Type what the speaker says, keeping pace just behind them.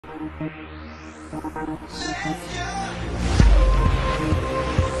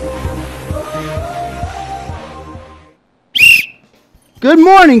Good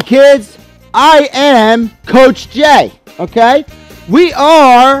morning, kids. I am Coach J, okay? We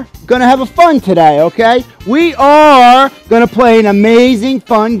are gonna have a fun today, okay? We are gonna play an amazing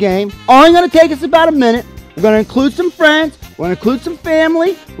fun game. Only gonna take us about a minute. We're gonna include some friends, we're gonna include some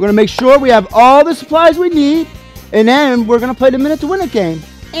family, we're gonna make sure we have all the supplies we need, and then we're gonna play the minute to win it game,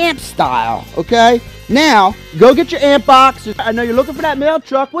 amp style, okay? Now, go get your amp box. I know you're looking for that mail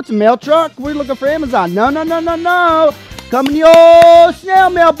truck. What's a mail truck? We're looking for Amazon. No, no, no, no, no. Coming your snail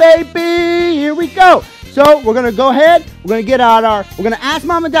mail, baby. Here we go. So we're gonna go ahead. We're gonna get out we're gonna ask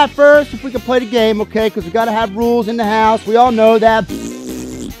mom and dad first if we can play the game, okay? Because we gotta have rules in the house. We all know that.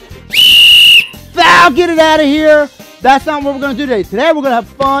 Foul, get it out of here. That's not what we're gonna do today. Today we're gonna have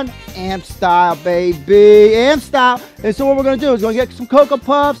fun, amp style, baby, amp style. And so what we're gonna do is we're gonna get some Cocoa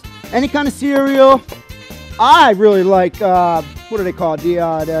Puffs, any kind of cereal. I really like what are they called?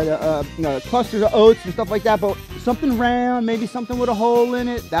 The clusters of oats and stuff like that. But something round, maybe something with a hole in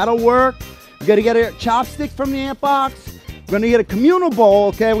it. That'll work. We're gonna get a chopstick from the amp box. We're gonna get a communal bowl,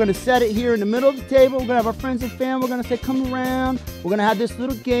 okay? We're gonna set it here in the middle of the table. We're gonna have our friends and family. We're gonna say, come around. We're gonna have this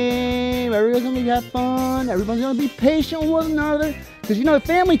little game. Everybody's gonna have fun. Everybody's gonna be patient with one another. Because you know,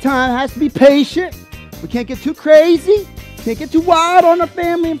 family time has to be patient. We can't get too crazy. Can't get too wild on our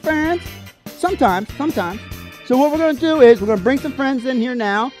family and friends. Sometimes. So what we're gonna do is we're gonna bring some friends in here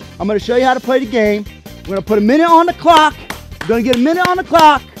now. I'm gonna show you how to play the game. We're gonna put a minute on the clock. We're gonna get a minute on the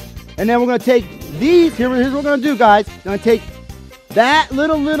clock. And then we're gonna take these, here's what we're gonna do, guys. We're gonna take that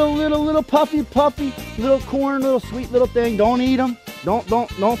little puffy, little corn, little sweet little thing. Don't eat them. Don't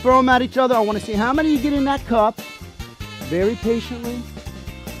throw them at each other. I wanna see how many you get in that cup. Very patiently,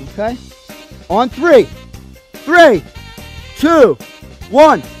 okay? On three. 3, 2,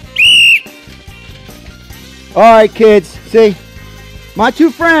 1. All right, kids, see, my two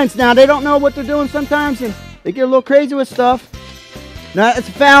friends now, they don't know what they're doing sometimes, and they get a little crazy with stuff. No, that's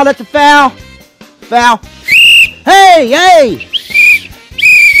a foul, that's a foul. Foul. Hey, hey!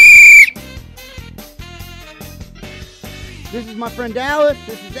 This is my friend Dallas,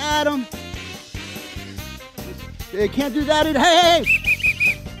 this is Adam. They can't do that either. Hey, hey!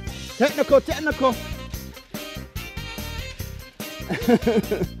 Technical.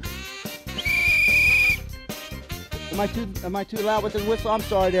 Am I too loud with the whistle? I'm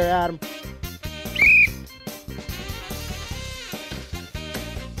sorry there, Adam.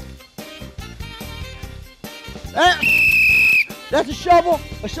 That's a shovel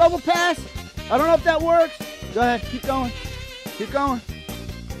pass. I don't know if that works. Go ahead, keep going.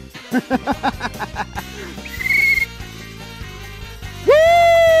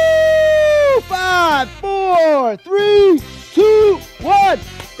 Woo! 5, 4, 3, 2, 1.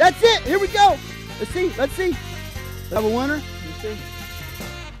 That's it. Here we go. Let's see. Have a winner? Let's see.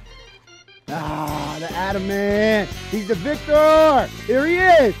 Ah, the Adam man. He's the victor. Here he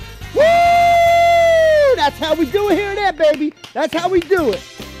is. Woo! That's how we do it here and there, baby. That's how we do it.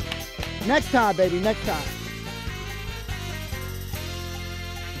 Next time, baby. Next time.